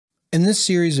In this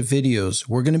series of videos,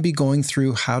 we're going to be going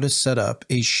through how to set up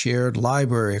a shared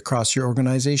library across your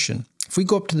organization. If we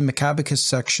go up to the Macabacus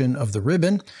section of the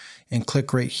ribbon and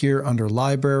click right here under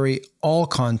Library, All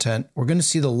Content, we're going to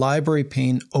see the library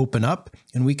pane open up,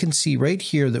 and we can see right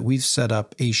here that we've set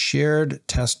up a shared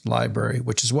test library,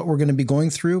 which is what we're going to be going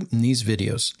through in these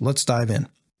videos. Let's dive in.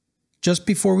 Just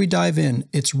before we dive in,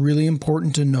 it's really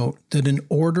important to note that in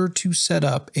order to set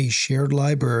up a shared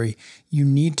library, you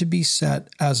need to be set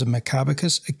as a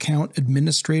Macabacus account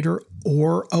administrator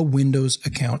or a Windows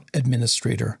account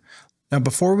administrator. Now,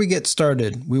 before we get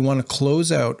started, we want to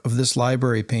close out of this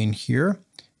library pane here,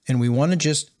 and we want to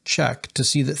just check to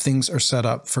see that things are set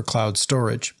up for cloud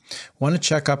storage. We want to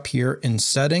check up here in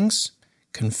Settings,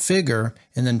 Configure,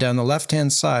 and then down the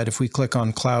left-hand side, if we click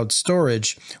on Cloud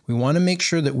Storage, we want to make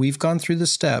sure that we've gone through the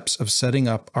steps of setting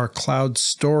up our cloud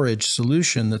storage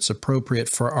solution that's appropriate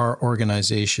for our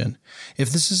organization. If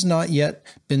this has not yet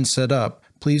been set up,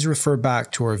 please refer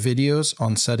back to our videos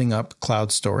on setting up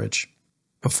cloud storage.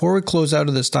 Before we close out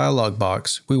of this dialog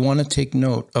box, we want to take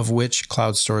note of which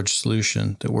cloud storage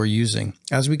solution that we're using.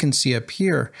 As we can see up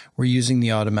here, we're using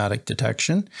the automatic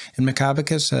detection, and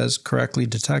Macabacus has correctly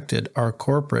detected our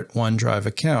corporate OneDrive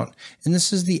account. And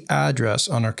this is the address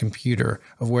on our computer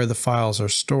of where the files are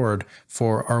stored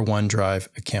for our OneDrive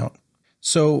account.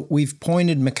 So we've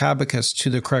pointed Macabacus to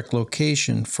the correct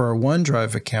location for our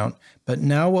OneDrive account, but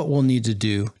now what we'll need to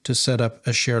do to set up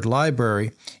a shared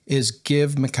library is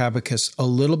give Macabacus a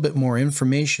little bit more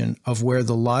information of where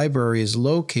the library is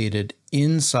located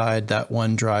inside that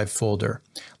OneDrive folder.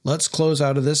 Let's close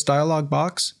out of this dialog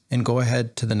box and go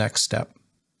ahead to the next step.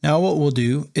 Now what we'll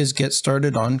do is get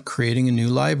started on creating a new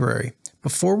library.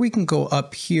 Before we can go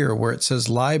up here where it says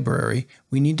Library,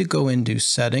 we need to go into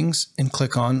Settings and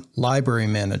click on Library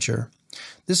Manager.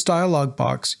 This dialog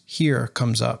box here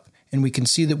comes up, and we can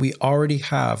see that we already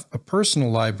have a personal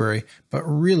library, but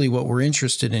really what we're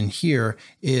interested in here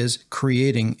is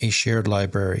creating a shared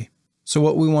library. So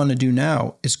what we want to do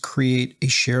now is create a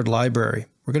shared library.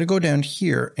 We're going to go down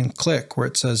here and click where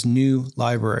it says New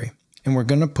Library, and we're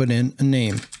going to put in a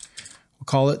name. We'll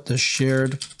call it the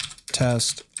Shared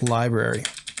Test Library,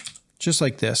 just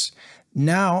like this.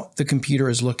 Now the computer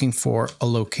is looking for a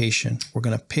location. We're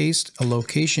going to paste a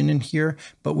location in here,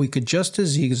 but we could just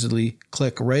as easily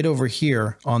click right over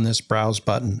here on this Browse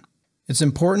button. It's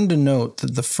important to note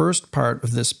that the first part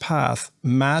of this path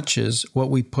matches what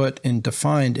we put and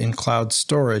defined in cloud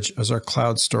storage as our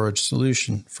cloud storage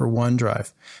solution for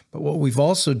OneDrive. But what we've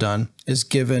also done is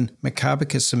given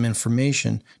Macabacus some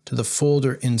information to the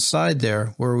folder inside there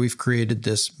where we've created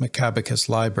this Macabacus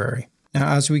library.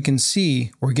 Now, as we can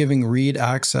see, we're giving read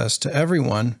access to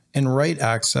everyone and write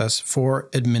access for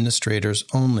administrators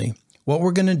only. What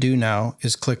we're going to do now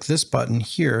is click this button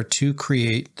here to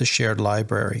create the shared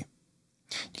library.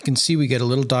 You can see we get a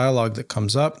little dialog that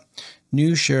comes up.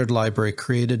 New shared library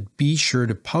created. Be sure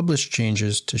to publish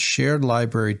changes to shared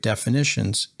library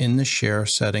definitions in the Share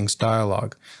Settings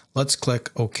dialog. Let's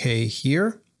click OK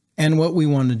here. And what we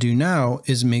want to do now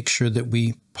is make sure that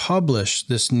we publish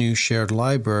this new shared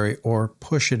library or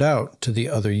push it out to the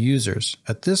other users.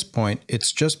 At this point,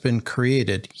 it's just been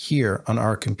created here on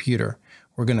our computer.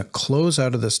 We're going to close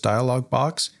out of this dialog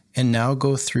box and now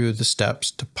go through the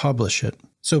steps to publish it.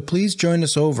 So please join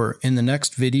us over in the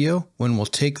next video when we'll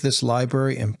take this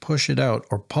library and push it out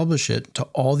or publish it to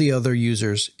all the other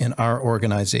users in our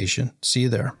organization. See you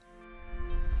there.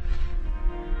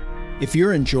 If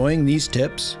you're enjoying these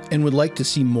tips and would like to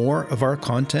see more of our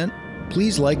content,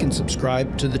 please like and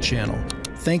subscribe to the channel.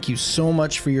 Thank you so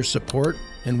much for your support,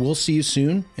 and we'll see you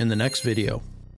soon in the next video.